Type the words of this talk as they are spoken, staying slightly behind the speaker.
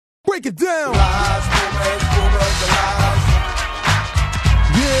break it down. Lies, rumors, and lies.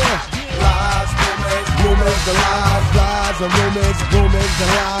 Yeah. Lies, rumors, and lies. Lies and rumors and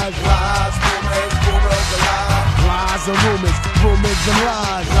lies. Lies, rumors, and lies. Lies and rumors and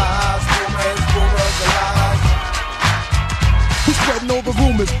lies. Lies, rumors, and lies. Who's spreading all the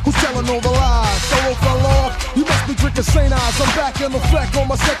rumors? Who's telling all the lies? Solo fell off. You must be drinking St. Ives. I'm back in effect on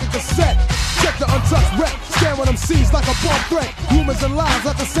my second cassette. Check the untouched rep, scaring them C's like a bomb threat. Rumors and lies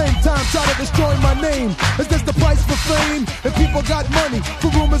at the same time try to destroy my name. Is this the price for fame? If people got money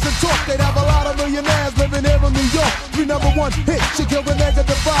for rumors and talk, they'd have a lot of millionaires living here in New York. 3 #1 hit, she killed the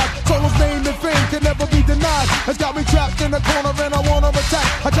negative vibe. Solo's name and fame can never be denied. Has got me trapped in a corner and I wanna attack.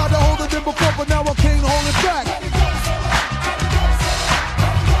 I tried to hold it in before, but now I can't hold it back.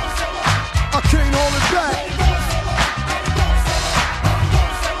 I can't hold it back.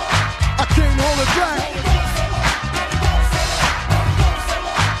 I can't hold it back.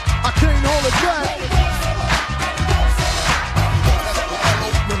 I can't hold it back.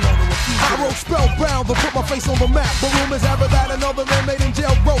 I wrote Spellbound to put my face on the map, but rumors have it that another man made in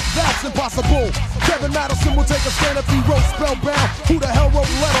jail wrote that's impossible. Kevin Madison will take a stand if he wrote Spellbound. Who the hell wrote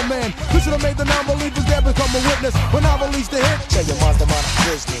Letterman? This should have made the non-believers there become a witness. When I released the hit, Tell your monster mind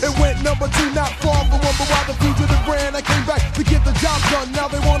business. it went #2, not far from one, but while the fugitive ran, I came back to get the job done. Now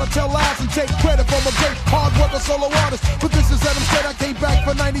they wanna tell lies and take credit from a great hard worker solo artist. But this is that instead I came back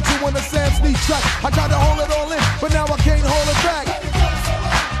for 92 on the Sam Sneak track. I tried to hold it all in, but now I can't hold it back.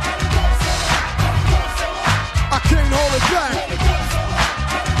 I can't hold it back.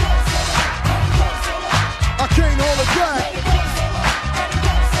 I can't hold it back.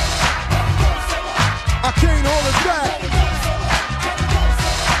 I can't hold it back.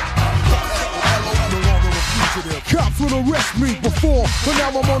 Cops would arrest me before, but now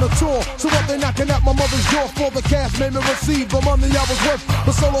I'm on a tour. So what they knocking at my mother's door for? The cash made me receive the money I was worth.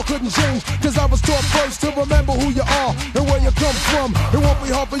 But solo couldn't change, cause I was taught first to remember who you are and where you come from. It won't be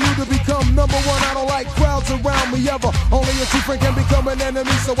hard for you to become #1. I don't like crowds around me ever. Only a true friend can become an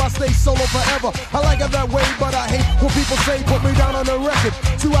enemy, so I stay solo forever. I like it that way, but I hate when people say put me down on the record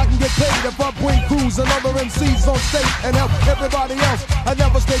so I can get paid if I bring crews and other MCs on stage and help everybody else. I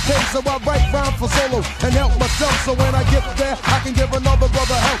never stay paid, so I write rhymes for solo and help myself. So when I get there, I can give another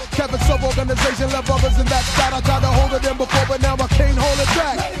brother help. Kevin Sub-Organization left others in that spot. I tried to hold it in before, but now I can't hold it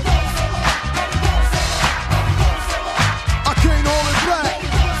back. I can't hold it back.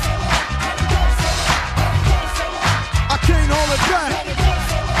 I can't hold it back.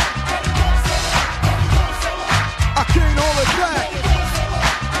 I can't hold it back.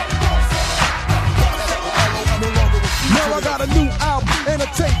 Now I got a new album and a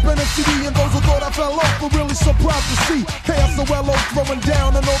tape and a CD, and those who thought I fell off were really surprised to see KSOLO throwing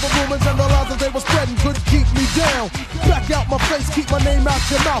down, and all the rumors and the lies that they were spreading couldn't keep me down. Back out my face, keep my name out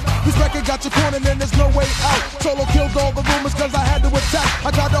your mouth. This record got you cornered and there's no way out. Solo killed all the rumors cause I had to attack.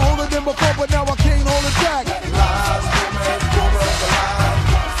 I tried to hold it in before, but now I can't hold it back. Lies, rumors, and lies.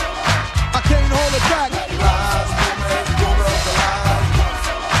 I can't hold it back. Lies, rumors,